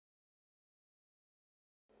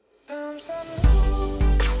Welcome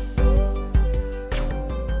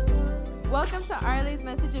to RLA's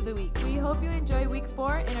Message of the Week. We hope you enjoy week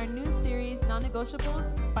 4 in our new series,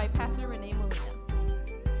 Non-Negotiables, by Pastor Renee Molina.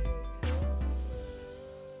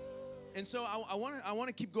 And so I want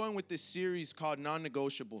to keep going with this series called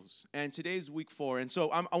Non-Negotiables. And today's week 4. And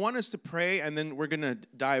so I want us to pray, and then we're going to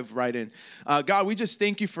dive right in. God, we just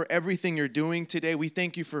thank you for everything you're doing today. We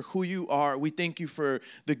thank you for who you are. We thank you for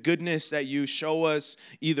the goodness that you show us,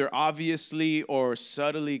 either obviously or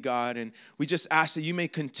subtly, God. And we just ask that you may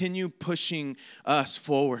continue pushing us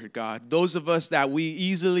forward, God. Those of us that we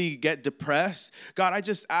easily get depressed, God, I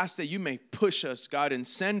just ask that you may push us, God, and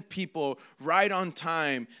send people right on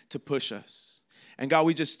time to push us. And God,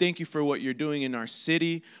 we just thank you for what you're doing in our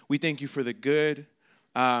city. We thank you for the good.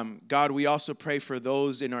 God, we also pray for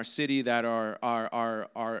those in our city that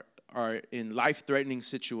are in life-threatening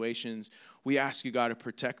situations. We ask you, God, to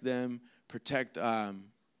protect them, protect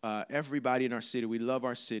everybody in our city. We love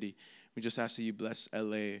our city. We just ask that you bless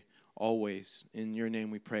LA always. In your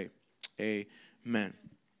name we pray. Amen.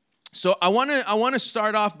 So I want to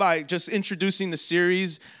start off by just introducing the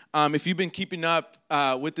series. If you've been keeping up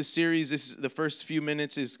with the series, the first few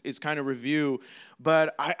minutes is kind of review.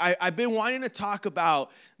 But I've been wanting to talk about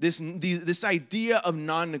this idea of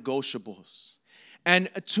non-negotiables. And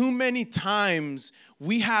too many times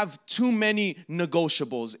we have too many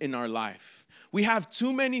negotiables in our life. We have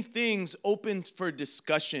too many things open for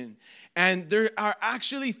discussion. And there are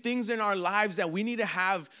actually things in our lives that we need to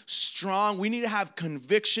have strong. We need to have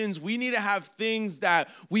convictions. We need to have things that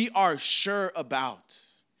we are sure about.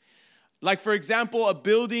 Like, for example, a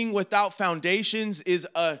building without foundations is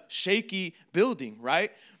a shaky building,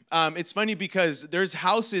 right? It's funny because there's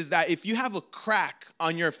houses that if you have a crack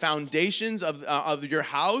on your foundations of your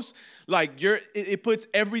house, like it puts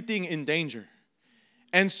everything in danger.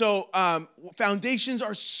 And so foundations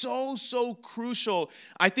are so crucial.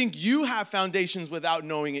 I think you have foundations without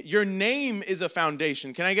knowing it. Your name is a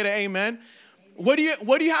foundation. Can I get an amen? What do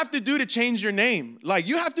you have to do to change your name? Like,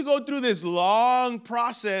 you have to go through this long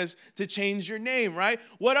process to change your name, right?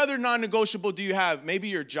 What other non-negotiable do you have? Maybe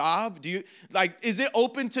your job? Is it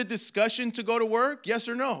open to discussion to go to work? Yes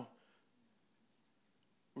or no?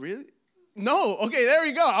 Really? No. Okay, there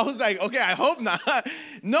we go. I was like, okay, I hope not.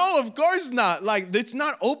 No, of course not. Like, it's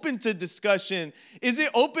not open to discussion. Is it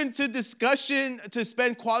open to discussion to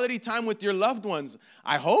spend quality time with your loved ones?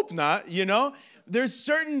 I hope not, There's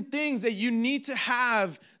certain things that you need to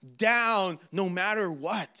have down no matter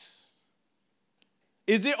what.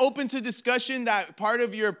 Is it open to discussion that part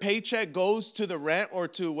of your paycheck goes to the rent or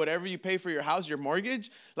to whatever you pay for your house, your mortgage?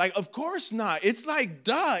 Like, of course not. It's like,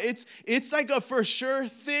 duh. It's like a for sure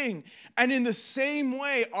thing. And in the same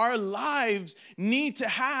way, our lives need to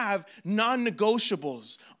have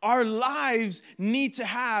non-negotiables. Our lives need to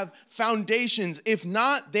have foundations. If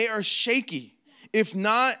not, they are shaky. If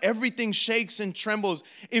not, everything shakes and trembles.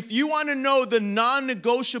 If you want to know the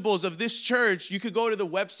non-negotiables of this church, you could go to the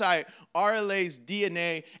website, RLA's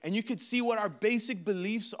DNA, and you could see what our basic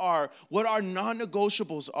beliefs are, what our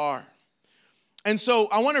non-negotiables are. And so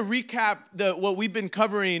I want to recap what we've been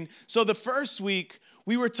covering. So the first week,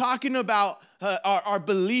 we were talking about our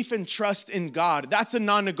belief and trust in God. That's a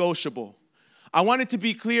non-negotiable. I want it to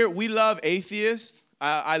be clear, we love atheists.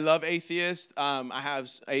 I love atheists. I have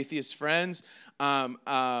atheist friends.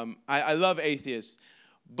 I love atheists.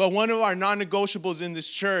 But one of our non-negotiables in this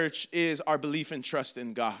church is our belief and trust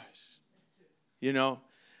in God.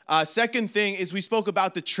 Second thing is we spoke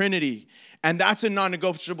about the Trinity, and that's a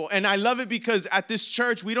non-negotiable. And I love it because at this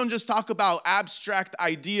church, we don't just talk about abstract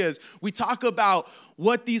ideas. We talk about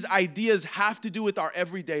what these ideas have to do with our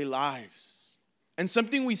everyday lives. And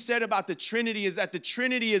something we said about the Trinity is that the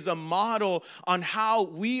Trinity is a model on how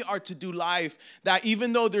we are to do life, that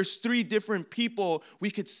even though there's 3 different people,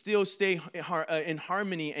 we could still stay in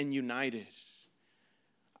harmony and united.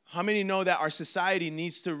 How many know that our society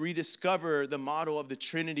needs to rediscover the model of the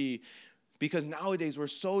Trinity? Because nowadays we're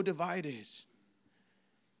so divided.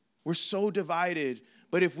 We're so divided.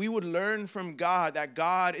 But if we would learn from God that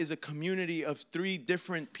God is a community of 3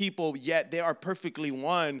 different people, yet they are perfectly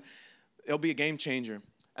one, it'll be a game changer.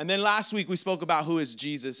 And then last week we spoke about who is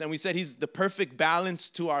Jesus. And we said he's the perfect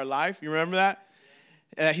balance to our life. You remember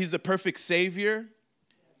that? He's the perfect Savior.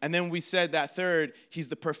 And then we said that third, he's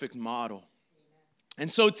the perfect model.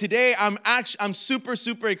 And so today, I'm super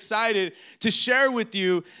excited to share with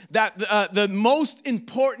you that the most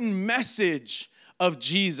important message of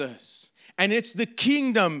Jesus, and it's the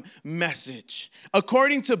kingdom message.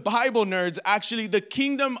 According to Bible nerds, actually, the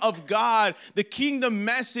kingdom of God, the kingdom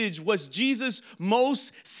message was Jesus'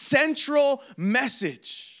 most central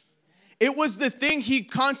message. It was the thing he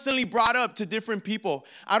constantly brought up to different people.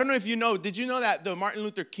 I don't know if you know, did you know that the Martin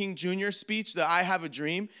Luther King Jr. speech, the I Have a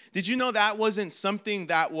Dream, did you know that wasn't something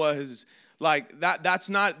that was like, that's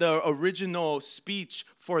not the original speech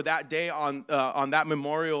for that day on that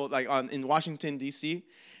memorial, like in Washington, D.C.?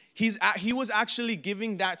 He was actually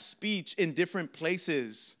giving that speech in different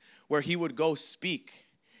places where he would go speak.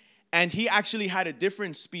 And he actually had a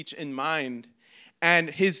different speech in mind.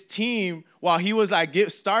 And his team, while he was like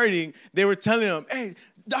starting, they were telling him, hey,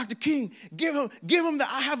 Dr. King, give him the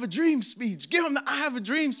I Have a Dream speech. Give him the I Have a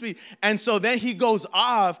Dream speech. And so then he goes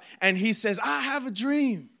off and he says, I have a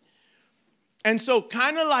dream. And so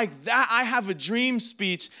kind of like that I Have a Dream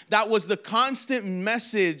speech, that was the constant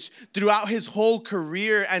message throughout his whole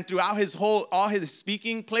career and throughout all his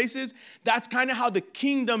speaking places. That's kind of how the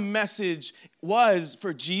kingdom message was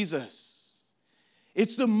for Jesus.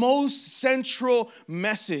 It's the most central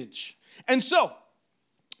message. And so,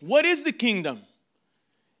 what is the kingdom?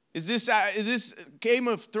 Is this Game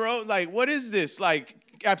of Thrones? Like, what is this? Like,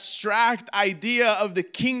 abstract idea of the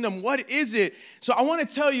kingdom. What is it? So I want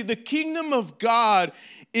to tell you, the kingdom of God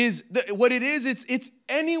is what it is. It's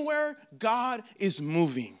anywhere God is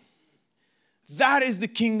moving. That is the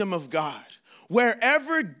kingdom of God.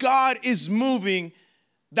 Wherever God is moving,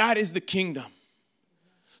 that is the kingdom.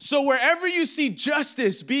 So wherever you see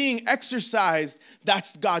justice being exercised,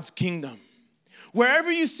 that's God's kingdom.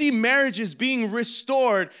 Wherever you see marriages being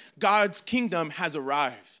restored, God's kingdom has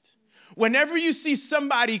arrived. Whenever you see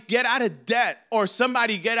somebody get out of debt or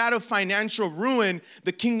somebody get out of financial ruin,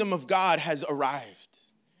 the kingdom of God has arrived.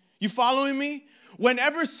 You following me?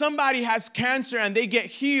 Whenever somebody has cancer and they get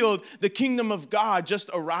healed, the kingdom of God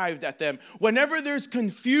just arrived at them. Whenever there's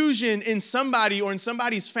confusion in somebody or in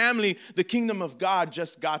somebody's family, the kingdom of God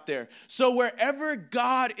just got there. So wherever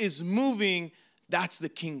God is moving, that's the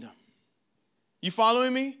kingdom. You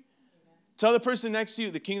following me? Tell the person next to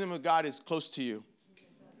you, the kingdom of God is close to you.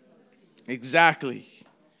 Exactly.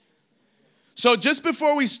 So just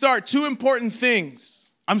before we start, two important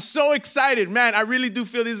things. I'm so excited, man. I really do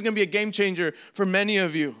feel this is going to be a game changer for many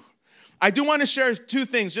of you. I do want to share two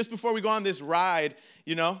things just before we go on this ride,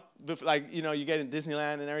 you get in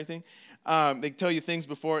Disneyland and everything. They tell you things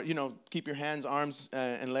before, keep your hands, arms,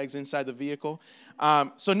 and legs inside the vehicle.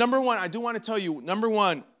 So number one, I do want to tell you,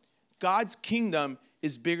 God's kingdom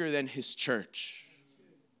is bigger than his church.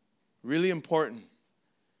 Really important.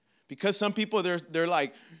 Because some people, they're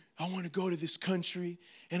like, I want to go to this country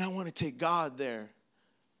and I want to take God there.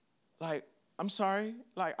 Like, I'm sorry.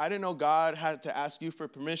 Like, I didn't know God had to ask you for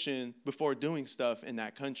permission before doing stuff in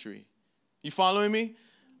that country. You following me?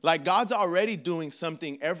 Like, God's already doing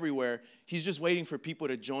something everywhere. He's just waiting for people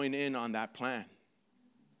to join in on that plan.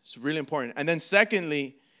 It's really important. And then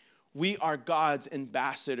secondly, we are God's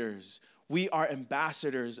ambassadors. We are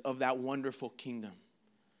ambassadors of that wonderful kingdom.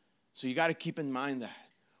 So you got to keep in mind that.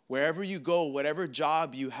 Wherever you go, whatever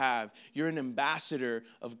job you have, you're an ambassador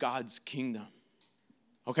of God's kingdom.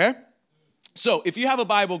 Okay? So if you have a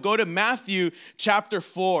Bible, go to Matthew chapter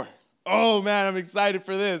 4. Oh, man, I'm excited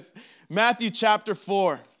for this. Matthew chapter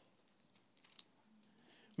 4.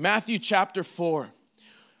 Matthew chapter 4.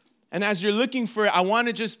 And as you're looking for it, I want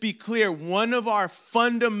to just be clear. One of our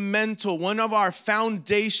fundamental, one of our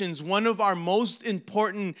foundations, one of our most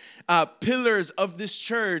important pillars of this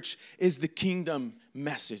church is the kingdom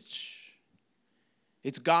message.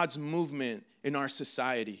 It's God's movement in our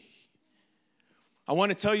society. I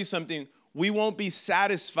want to tell you something. We won't be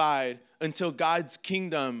satisfied until God's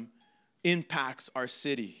kingdom impacts our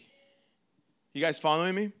city. You guys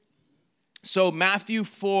following me? So Matthew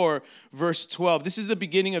 4, verse 12. This is the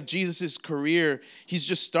beginning of Jesus' career. He's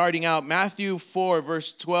just starting out. Matthew 4,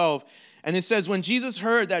 verse 12. And it says, when Jesus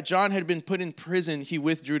heard that John had been put in prison, he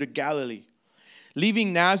withdrew to Galilee.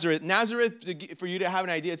 Leaving Nazareth. Nazareth, for you to have an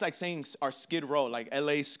idea, it's like saying our Skid Row, like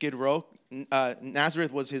LA Skid Row.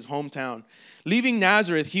 Nazareth was his hometown. Leaving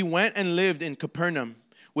Nazareth, he went and lived in Capernaum,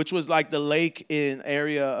 which was like the lake in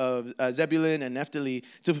area of Zebulun and Naphtali,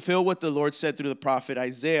 to fulfill what the Lord said through the prophet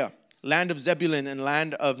Isaiah. Land of Zebulun and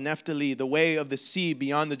land of Naphtali, the way of the sea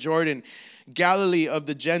beyond the Jordan, Galilee of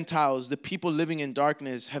the Gentiles, the people living in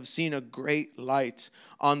darkness have seen a great light.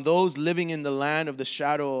 On those living in the land of the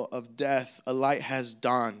shadow of death, a light has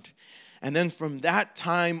dawned. And then from that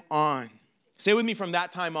time on, say with me, from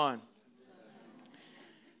that time on,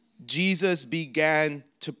 Jesus began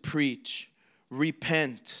to preach,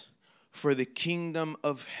 repent, for the kingdom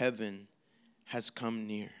of heaven has come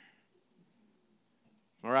near.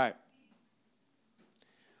 All right.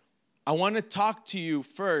 I want to talk to you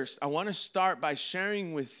first. I want to start by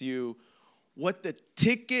sharing with you what the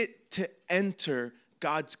ticket to enter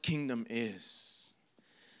God's kingdom is.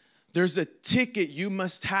 There's a ticket you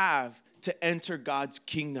must have to enter God's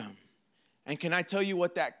kingdom. And can I tell you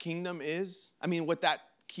what that kingdom is? What that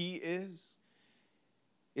key is?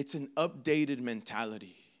 It's an updated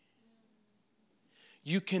mentality.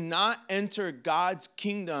 You cannot enter God's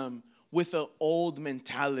kingdom with an old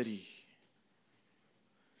mentality.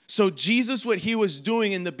 So Jesus, what he was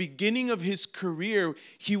doing in the beginning of his career,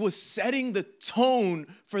 he was setting the tone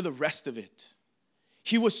for the rest of it.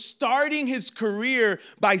 He was starting his career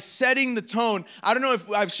by setting the tone. I don't know if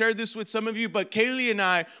I've shared this with some of you, but Kaylee and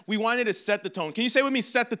I, we wanted to set the tone. Can you say with me,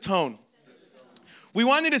 set the tone? We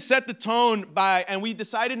wanted to set the tone and we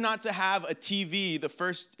decided not to have a TV the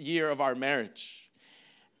first year of our marriage.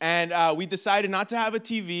 And we decided not to have a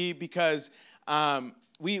TV because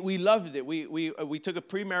we loved it. We took a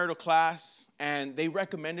premarital class and they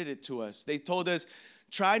recommended it to us. They told us,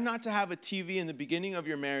 try not to have a TV in the beginning of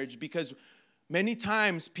your marriage because many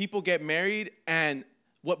times people get married and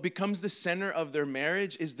what becomes the center of their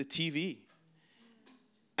marriage is the TV.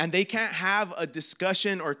 And they can't have a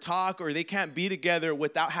discussion or talk or they can't be together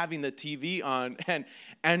without having the TV on.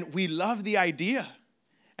 And we love the idea.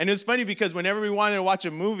 And it was funny because whenever we wanted to watch a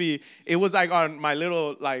movie, it was like on my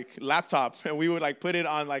little laptop. And we would put it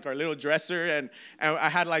on our little dresser. And I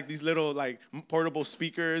had these little portable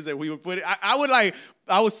speakers. And we would put it, I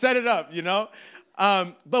would set it up,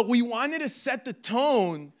 But we wanted to set the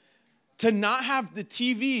tone to not have the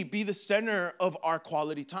TV be the center of our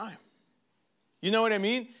quality time. You know what I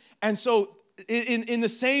mean? And so in the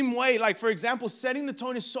same way, for example, setting the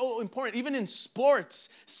tone is so important. Even in sports,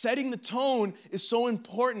 setting the tone is so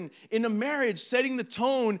important. In a marriage, setting the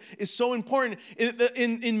tone is so important.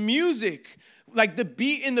 In music, the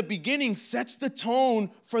beat in the beginning sets the tone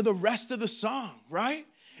for the rest of the song, right?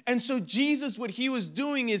 And so Jesus, what he was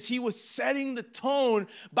doing is he was setting the tone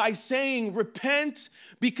by saying, repent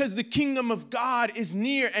because the kingdom of God is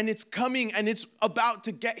near and it's coming and it's about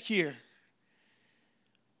to get here.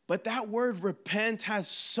 But that word repent has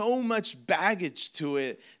so much baggage to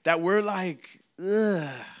it that we're ugh.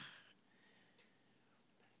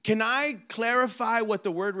 Can I clarify what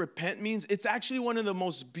the word repent means? It's actually one of the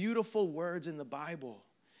most beautiful words in the Bible.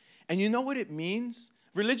 And you know what it means?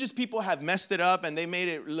 Religious people have messed it up and they made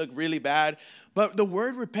it look really bad. But the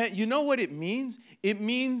word repent, you know what it means? It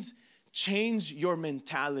means change your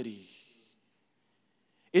mentality.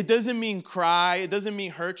 It doesn't mean cry. It doesn't mean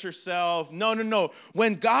hurt yourself. No.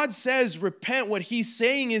 When God says repent, what he's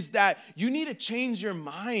saying is that you need to change your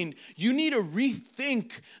mind. You need to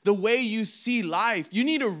rethink the way you see life. You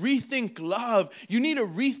need to rethink love. You need to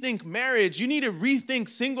rethink marriage. You need to rethink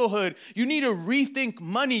singlehood. You need to rethink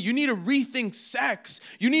money. You need to rethink sex.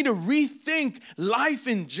 You need to rethink life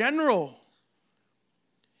in general.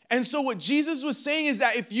 And so what Jesus was saying is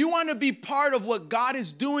that if you want to be part of what God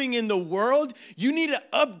is doing in the world, you need to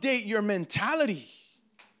update your mentality.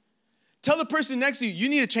 Tell the person next to you, you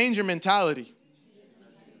need to change your mentality.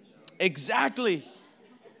 Exactly.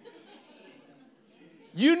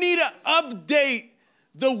 You need to update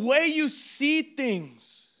the way you see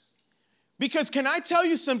things. Because can I tell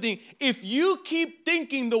you something? If you keep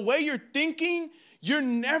thinking the way you're thinking, you're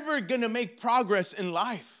never going to make progress in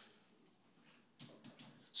life.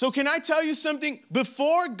 So can I tell you something?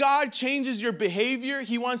 Before God changes your behavior,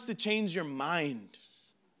 he wants to change your mind.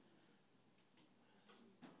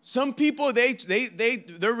 Some people,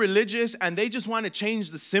 they're religious and they just want to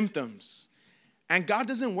change the symptoms. And God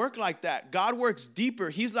doesn't work like that. God works deeper.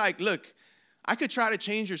 He's like, look, I could try to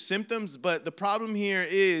change your symptoms, but the problem here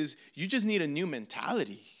is you just need a new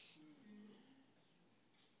mentality.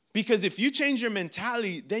 Because if you change your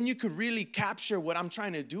mentality, then you could really capture what I'm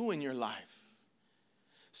trying to do in your life.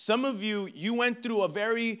 Some of you went through a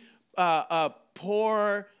very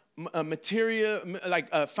poor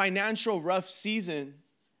financial rough season.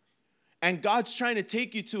 And God's trying to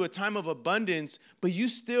take you to a time of abundance, but you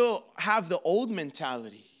still have the old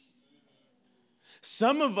mentality.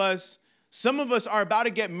 Some of us are about to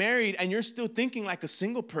get married and you're still thinking like a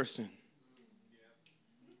single person.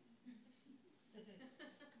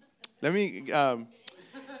 What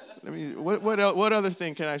other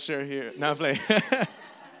thing can I share here? No, I'm playing.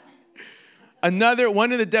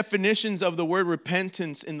 One of the definitions of the word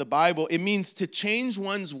repentance in the Bible, it means to change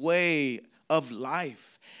one's way of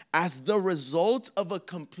life as the result of a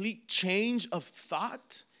complete change of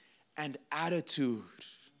thought and attitude.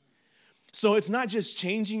 So it's not just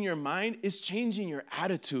changing your mind, it's changing your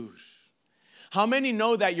attitude. How many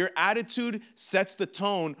know that your attitude sets the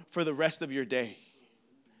tone for the rest of your day?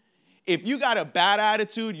 If you got a bad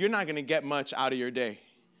attitude, you're not going to get much out of your day.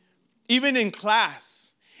 Even in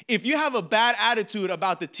class. If you have a bad attitude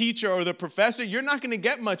about the teacher or the professor, you're not going to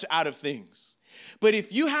get much out of things. But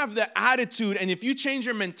if you have the attitude and if you change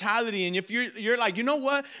your mentality and if you're like, you know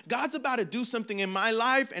what? God's about to do something in my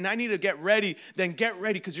life and I need to get ready, then get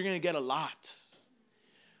ready because you're going to get a lot.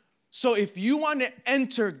 So if you want to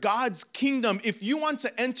enter God's kingdom, if you want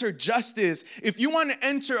to enter justice, if you want to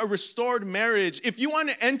enter a restored marriage, if you want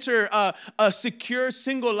to enter a secure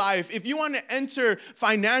single life, if you want to enter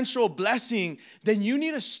financial blessing, then you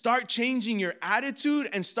need to start changing your attitude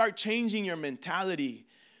and start changing your mentality.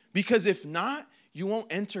 Because if not, you won't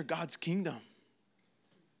enter God's kingdom.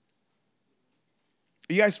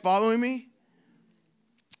 Are you guys following me?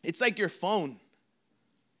 It's like your phone.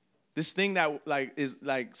 This thing that is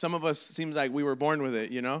some of us seems like we were born with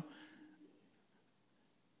it, you know?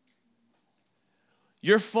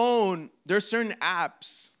 Your phone, there's certain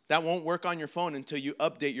apps that won't work on your phone until you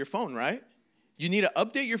update your phone, right? You need to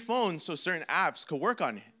update your phone so certain apps could work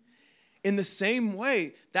on it. In the same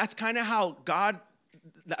way, that's kind of how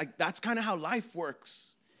life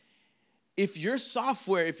works. If your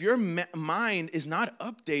software, if your mind is not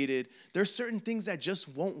updated, there's certain things that just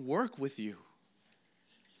won't work with you.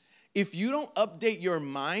 If you don't update your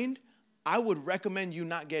mind, I would recommend you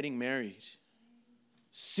not getting married.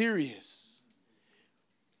 Serious.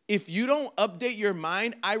 If you don't update your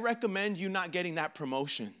mind, I recommend you not getting that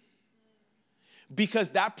promotion.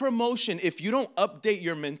 Because that promotion, if you don't update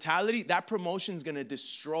your mentality, that promotion is going to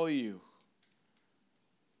destroy you.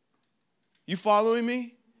 You following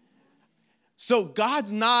me? So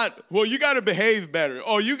God's not, well, you got to behave better.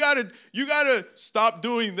 Oh, you got to stop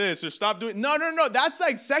doing this or stop doing. No. That's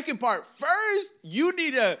like second part. First, you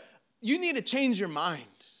need to change your mind.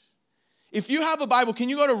 If you have a Bible, can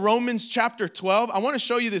you go to Romans chapter 12? I want to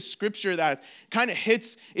show you this scripture that kind of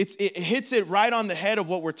hits it right on the head of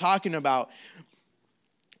what we're talking about.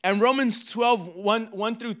 And Romans 12,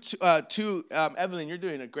 1 through 2, Evelyn, you're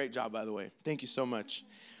doing a great job, by the way. Thank you so much.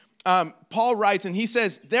 Paul writes, and he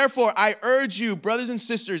says, therefore, I urge you, brothers and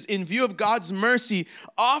sisters, in view of God's mercy,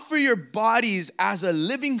 offer your bodies as a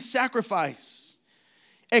living sacrifice,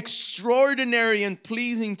 extraordinary and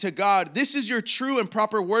pleasing to God. This is your true and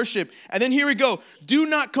proper worship. And then here we go. Do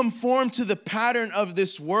not conform to the pattern of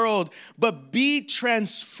this world, but be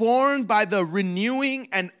transformed by the renewing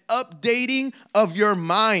and updating of your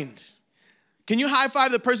mind. Can you high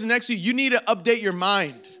five the person next to you? You need to update your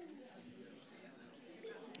mind.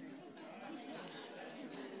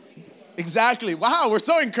 Exactly. Wow, we're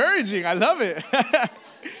so encouraging. I love it.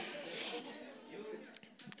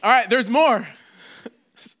 All right, there's more.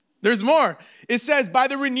 There's more. It says, by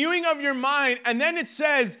the renewing of your mind, and then it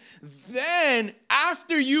says, then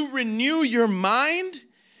after you renew your mind,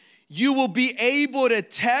 you will be able to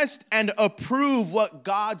test and approve what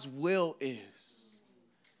God's will is.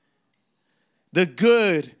 The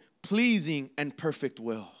good, pleasing, and perfect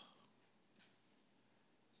will.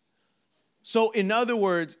 So in other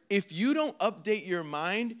words, if you don't update your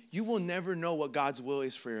mind, you will never know what God's will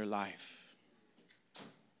is for your life.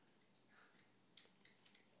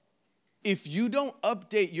 If you don't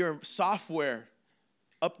update your software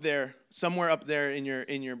up there, somewhere up there in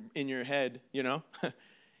your head, you know,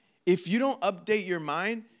 if you don't update your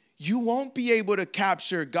mind, you won't be able to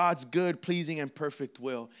capture God's good, pleasing, and perfect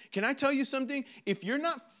will. Can I tell you something? If you're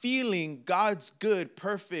not feeling God's good,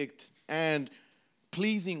 perfect, and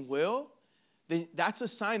pleasing will, then that's a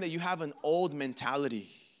sign that you have an old mentality.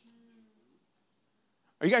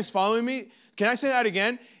 Are you guys following me? Can I say that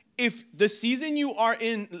again? If the season you are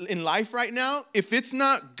in life right now, if it's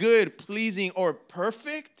not good, pleasing, or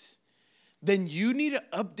perfect, then you need to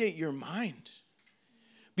update your mind.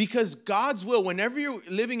 Because God's will, whenever you're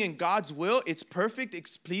living in God's will, it's perfect,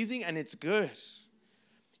 it's pleasing, and it's good.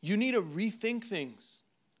 You need to rethink things.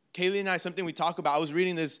 Kaylee and I, something we talk about, I was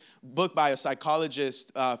reading this book by a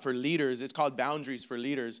psychologist for leaders. It's called Boundaries for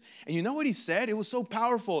Leaders. And you know what he said? It was so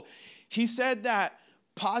powerful. He said that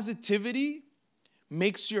positivity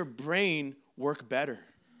makes your brain work better.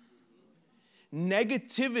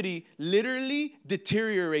 Negativity literally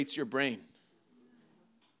deteriorates your brain.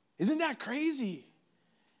 Isn't that crazy?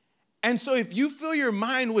 And so if you fill your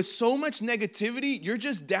mind with so much negativity, you're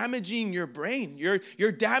just damaging your brain.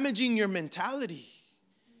 You're damaging your mentality.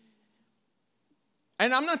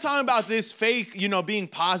 And I'm not talking about this fake, being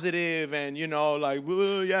positive and, like,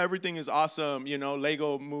 yeah, everything is awesome,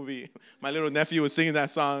 Lego movie. My little nephew was singing that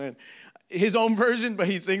song, and his own version, but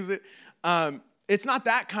he sings it. It's not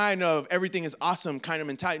that kind of everything is awesome kind of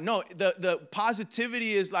mentality. No, the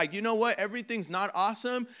positivity is like, you know what? Everything's not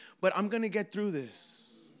awesome, but I'm going to get through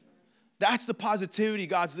this. That's the positivity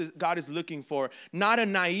God is looking for. Not a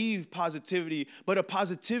naive positivity, but a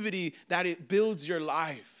positivity that it builds your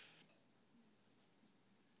life.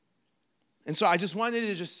 And so I just wanted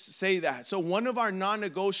to just say that. So one of our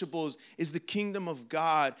non-negotiables is the kingdom of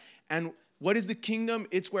God. And what is the kingdom?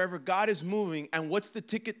 It's wherever God is moving. And what's the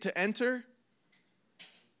ticket to enter?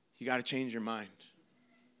 You got to change your mind.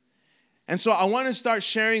 And so I want to start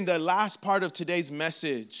sharing the last part of today's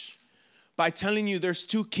message by telling you there's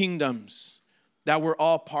two kingdoms that we're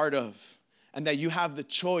all part of and that you have the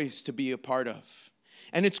choice to be a part of.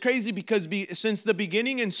 And it's crazy because since the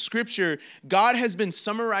beginning in Scripture, God has been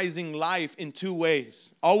summarizing life in two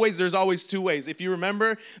ways. There's always two ways. If you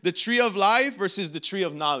remember, the tree of life versus the tree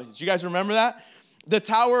of knowledge. You guys remember that? The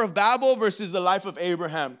Tower of Babel versus the life of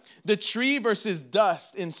Abraham. The tree versus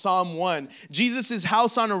dust in Psalm 1. Jesus'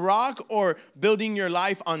 house on a rock or building your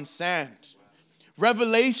life on sand.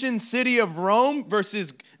 Revelation, city of Rome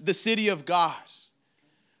versus the city of God.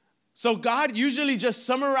 So God usually just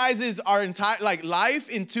summarizes our entire life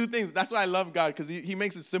in two things. That's why I love God, because he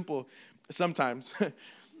makes it simple sometimes.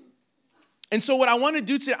 And so what I want to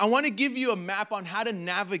do today, I want to give you a map on how to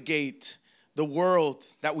navigate the world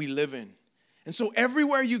that we live in. And so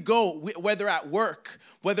everywhere you go, whether at work,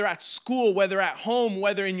 whether at school, whether at home,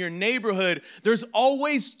 whether in your neighborhood, there's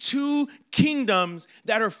always two kingdoms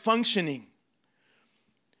that are functioning.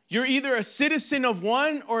 You're either a citizen of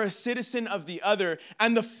one or a citizen of the other.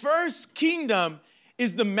 And the first kingdom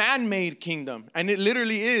is the man-made kingdom. And it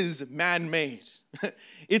literally is man-made.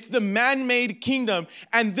 It's the man-made kingdom.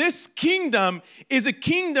 And this kingdom is a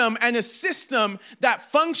kingdom and a system that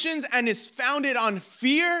functions and is founded on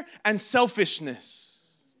fear and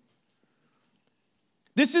selfishness.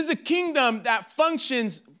 This is a kingdom that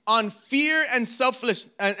functions on fear and selfishness.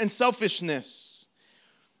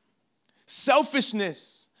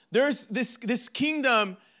 Selfishness. There's this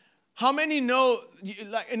kingdom. How many know,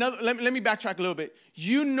 let me backtrack a little bit.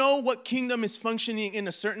 You know what kingdom is functioning in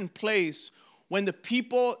a certain place when the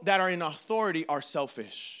people that are in authority are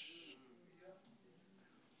selfish.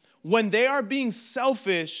 When they are being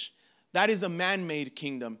selfish, that is a man-made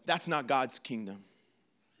kingdom. That's not God's kingdom.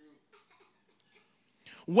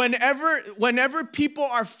 Whenever people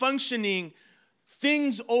are functioning,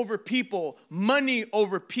 things over people, money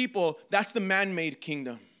over people, that's the man-made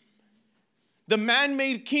kingdom. The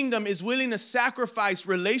man-made kingdom is willing to sacrifice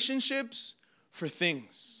relationships for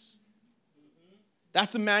things.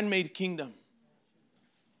 That's the man-made kingdom.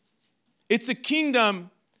 It's a kingdom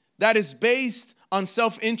that is based on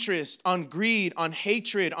self-interest, on greed, on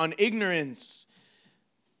hatred, on ignorance.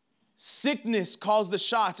 Sickness calls the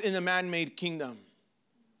shots in a man-made kingdom.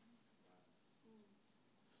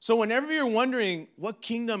 So whenever you're wondering what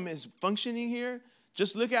kingdom is functioning here,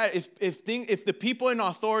 just look at if the people in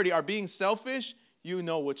authority are being selfish, you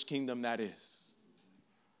know which kingdom that is.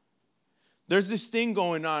 There's this thing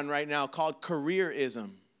going on right now called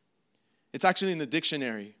careerism. It's actually in the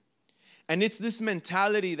dictionary. And it's this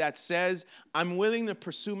mentality that says, I'm willing to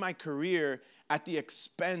pursue my career at the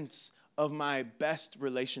expense of my best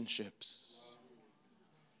relationships.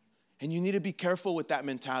 And you need to be careful with that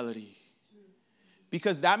mentality.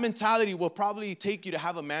 Because that mentality will probably take you to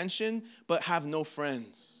have a mansion, but have no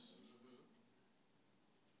friends.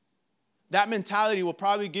 That mentality will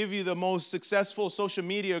probably give you the most successful social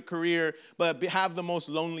media career, but have the most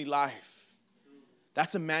lonely life.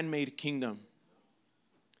 That's a man-made kingdom.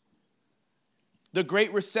 The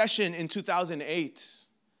Great Recession in 2008,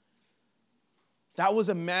 that was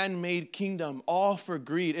a man-made kingdom, all for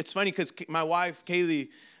greed. It's funny because my wife, Kaylee,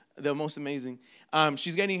 the most amazing,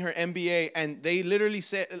 she's getting her MBA, and they literally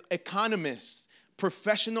said economists,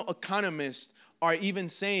 professional economists, are even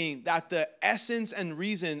saying that the essence and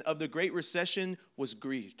reason of the Great Recession was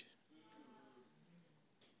greed.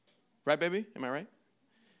 Right, baby? Am I right?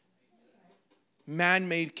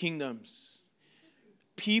 Man-made kingdoms.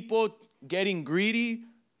 People getting greedy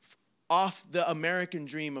off the American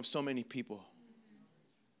dream of so many people.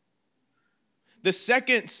 The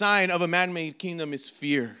second sign of a man-made kingdom is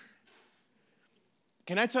fear.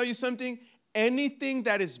 Can I tell you something? Anything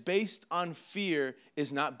that is based on fear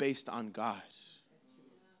is not based on God.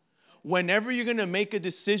 Whenever you're going to make a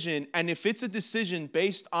decision, and if it's a decision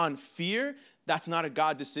based on fear, that's not a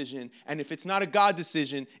God decision. And if it's not a God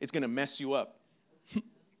decision, it's going to mess you up.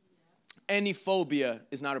 Any phobia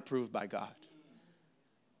is not approved by God.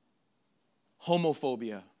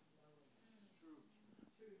 Homophobia.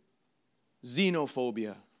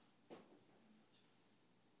 Xenophobia.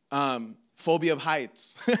 Phobia of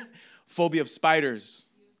heights. Phobia of spiders.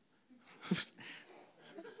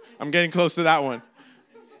 I'm getting close to that one.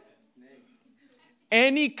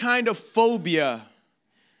 Any kind of phobia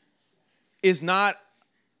is not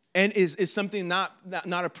and is something not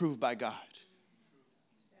approved by God.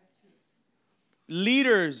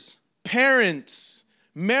 Leaders, parents,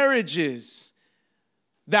 marriages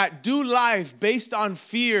that do life based on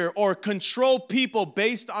fear or control people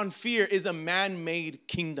based on fear is a man-made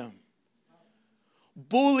kingdom.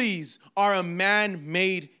 Bullies are a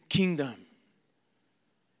man-made kingdom.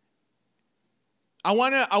 I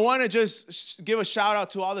want to just give a shout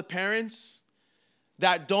out to all the parents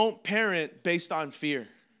that don't parent based on fear.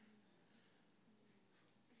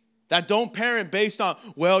 That don't parent based on,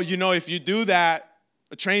 well, if you do that,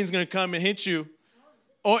 a train's going to come and hit you.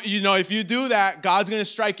 Or, if you do that, God's going to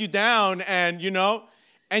strike you down and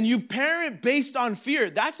you parent based on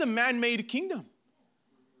fear. That's a man-made kingdom.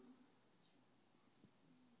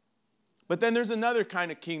 But then there's another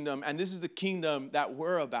kind of kingdom, and this is the kingdom that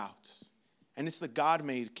we're about. And it's the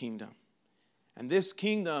God-made kingdom. And this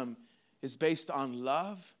kingdom is based on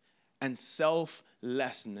love and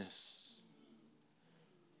selflessness.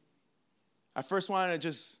 I first want to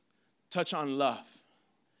just touch on love.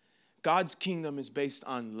 God's kingdom is based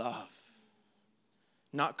on love.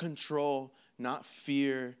 Not control, not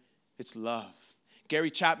fear, it's love.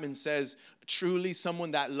 Gary Chapman says, truly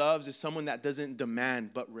someone that loves is someone that doesn't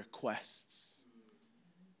demand but requests.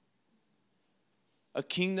 A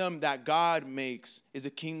kingdom that God makes is a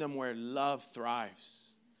kingdom where love thrives.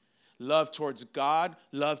 Love towards God,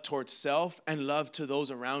 love towards self, and love to those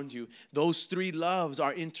around you. Those three loves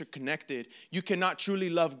are interconnected. You cannot truly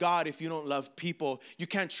love God if you don't love people. You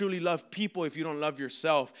can't truly love people if you don't love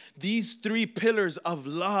yourself. These three pillars of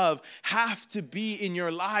love have to be in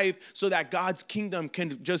your life so that God's kingdom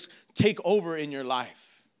can just take over in your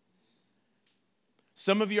life.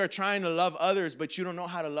 Some of you are trying to love others, but you don't know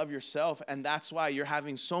how to love yourself, and that's why you're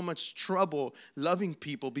having so much trouble loving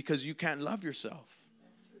people because you can't love yourself.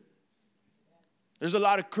 There's a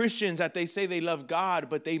lot of Christians that they say they love God,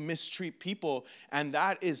 but they mistreat people, and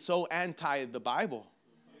that is so anti the Bible.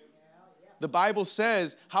 The Bible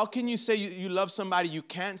says, how can you say you love somebody you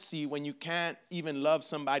can't see when you can't even love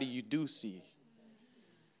somebody you do see?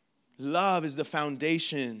 Love is the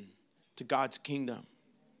foundation to God's kingdom.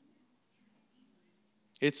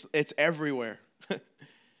 It's everywhere.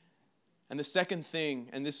 And the second thing,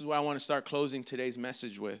 and this is what I want to start closing today's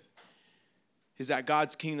message with, is that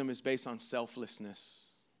God's kingdom is based on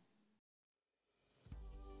selflessness.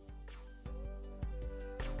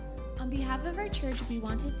 On behalf of our church, we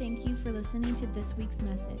want to thank you for listening to this week's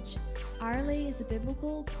message. RLA is a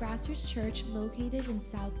biblical grassroots church located in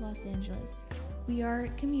South Los Angeles. We are a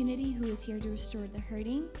community who is here to restore the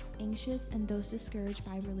hurting, anxious, and those discouraged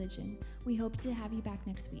by religion. We hope to have you back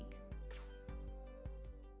next week.